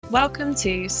Welcome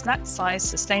to Snack Size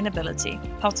Sustainability,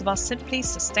 part of our Simply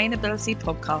Sustainability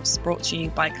podcast brought to you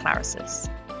by Clarisys.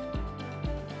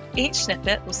 Each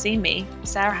snippet will see me,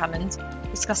 Sarah Hammond,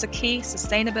 discuss a key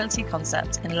sustainability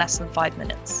concept in less than 5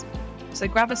 minutes. So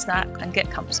grab a snack and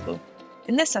get comfortable.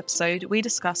 In this episode, we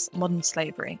discuss modern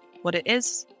slavery, what it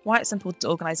is, why it's important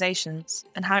to organisations,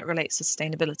 and how it relates to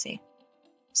sustainability.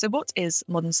 So what is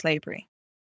modern slavery?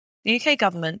 The UK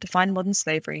government defined modern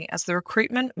slavery as the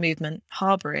recruitment, movement,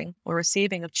 harbouring or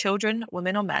receiving of children,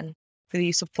 women or men for the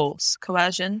use of force,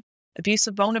 coercion, abuse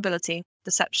of vulnerability,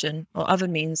 deception or other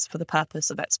means for the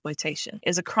purpose of exploitation. It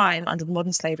is a crime under the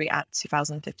Modern Slavery Act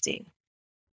 2015.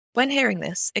 When hearing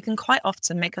this, it can quite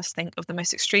often make us think of the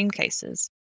most extreme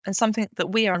cases and something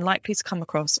that we are unlikely to come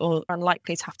across or are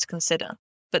unlikely to have to consider.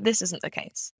 But this isn't the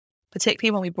case,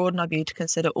 particularly when we broaden our view to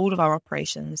consider all of our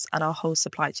operations and our whole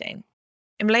supply chain.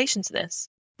 In relation to this,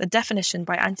 the definition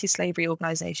by anti-slavery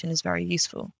organisation is very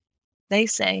useful. They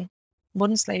say,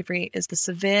 modern slavery is the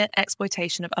severe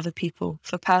exploitation of other people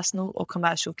for personal or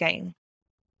commercial gain.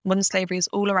 Modern slavery is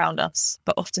all around us,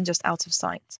 but often just out of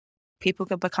sight. People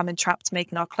can become entrapped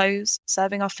making our clothes,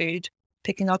 serving our food,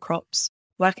 picking our crops,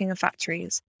 working in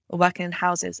factories, or working in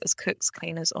houses as cooks,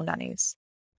 cleaners, or nannies.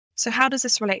 So how does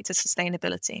this relate to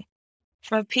sustainability?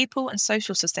 From a people and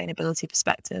social sustainability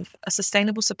perspective, a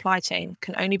sustainable supply chain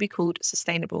can only be called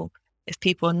sustainable if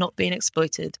people are not being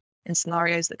exploited in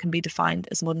scenarios that can be defined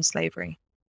as modern slavery.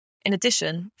 In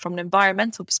addition, from an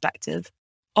environmental perspective,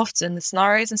 often the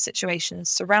scenarios and situations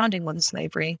surrounding modern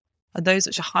slavery are those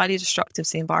which are highly destructive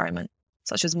to the environment,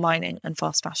 such as mining and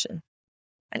fast fashion.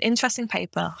 An interesting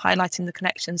paper highlighting the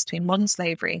connections between modern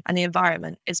slavery and the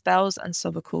environment is Bells and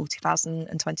Sobukul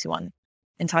 2021.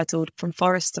 Entitled From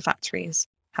Forests to Factories,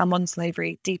 How Modern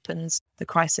Slavery Deepens the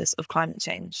Crisis of Climate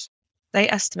Change. They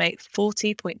estimate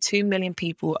 40.2 million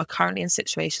people are currently in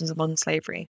situations of modern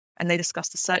slavery, and they discuss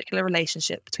the circular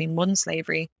relationship between modern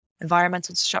slavery,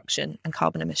 environmental destruction, and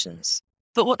carbon emissions.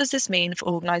 But what does this mean for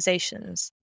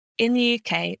organisations? In the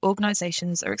UK,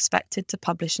 organisations are expected to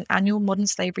publish an annual modern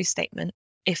slavery statement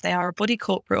if they are a body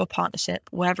corporate or partnership,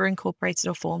 whether incorporated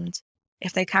or formed,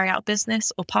 if they carry out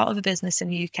business or part of a business in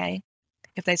the UK,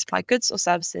 if they supply goods or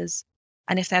services,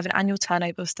 and if they have an annual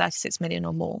turnover of 36 million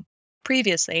or more.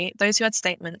 Previously, those who had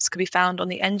statements could be found on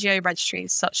the NGO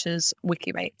registries such as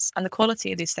WikiRates, and the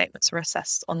quality of these statements were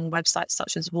assessed on websites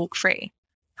such as Walk Free.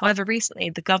 However, recently,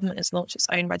 the government has launched its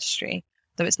own registry,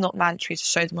 though it's not mandatory to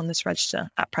show them on this register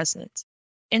at present.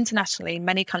 Internationally,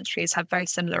 many countries have very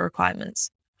similar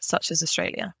requirements, such as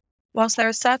Australia. Whilst there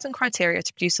are certain criteria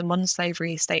to produce a modern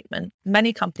slavery statement,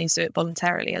 many companies do it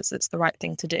voluntarily as it's the right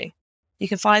thing to do. You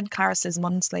can find Clarisys'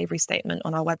 modern slavery statement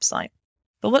on our website.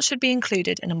 But what should be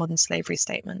included in a modern slavery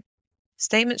statement?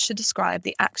 Statements should describe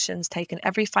the actions taken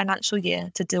every financial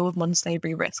year to deal with modern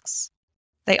slavery risks.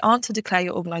 They aren't to declare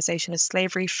your organisation as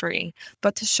slavery-free,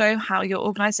 but to show how your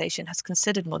organisation has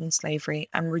considered modern slavery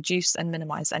and reduced and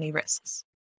minimised any risks.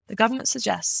 The government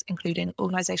suggests including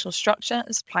organisational structure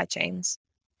and supply chains,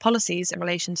 policies in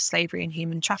relation to slavery and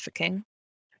human trafficking,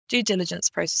 due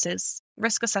diligence processes,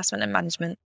 risk assessment and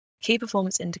management, key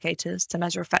performance indicators to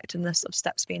measure effectiveness of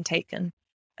steps being taken,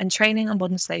 and training on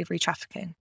modern slavery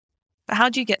trafficking. But how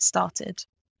do you get started?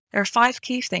 There are 5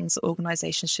 key things that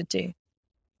organisations should do.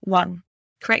 1.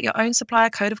 Create your own supplier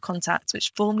code of conduct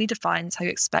which formally defines how you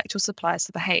expect your suppliers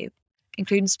to behave,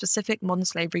 including specific modern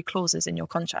slavery clauses in your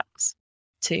contracts.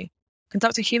 2.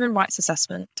 Conduct a human rights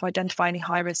assessment to identify any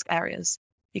high-risk areas.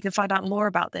 You can find out more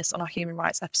about this on our human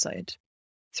rights episode.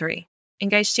 3.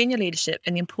 Engage senior leadership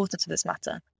in the importance of this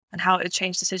matter and how it would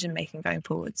change decision-making going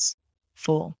forwards.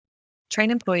 4.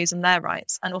 Train employees on their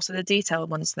rights and also the detail of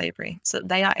modern slavery so that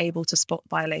they are able to spot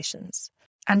violations.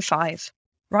 And 5.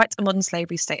 Write a modern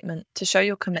slavery statement to show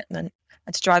your commitment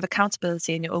and to drive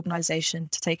accountability in your organisation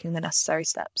to taking the necessary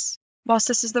steps. Whilst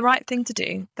this is the right thing to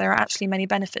do, there are actually many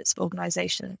benefits for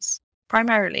organisations.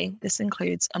 Primarily, this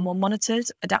includes a more monitored,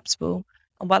 adaptable,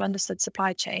 and well-understood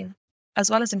supply chain, as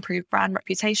well as improved brand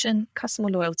reputation, customer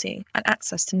loyalty, and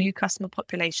access to new customer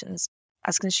populations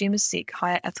as consumers seek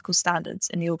higher ethical standards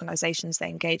in the organisations they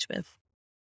engage with.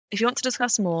 If you want to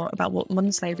discuss more about what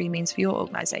modern slavery means for your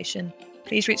organisation,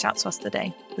 please reach out to us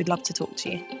today. We'd love to talk to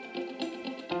you.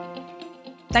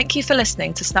 Thank you for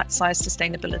listening to Snack Size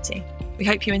Sustainability. We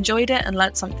hope you enjoyed it and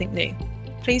learnt something new.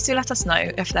 Please do let us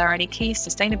know if there are any key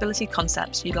sustainability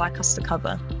concepts you'd like us to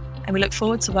cover, and we look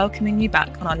forward to welcoming you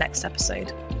back on our next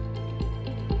episode.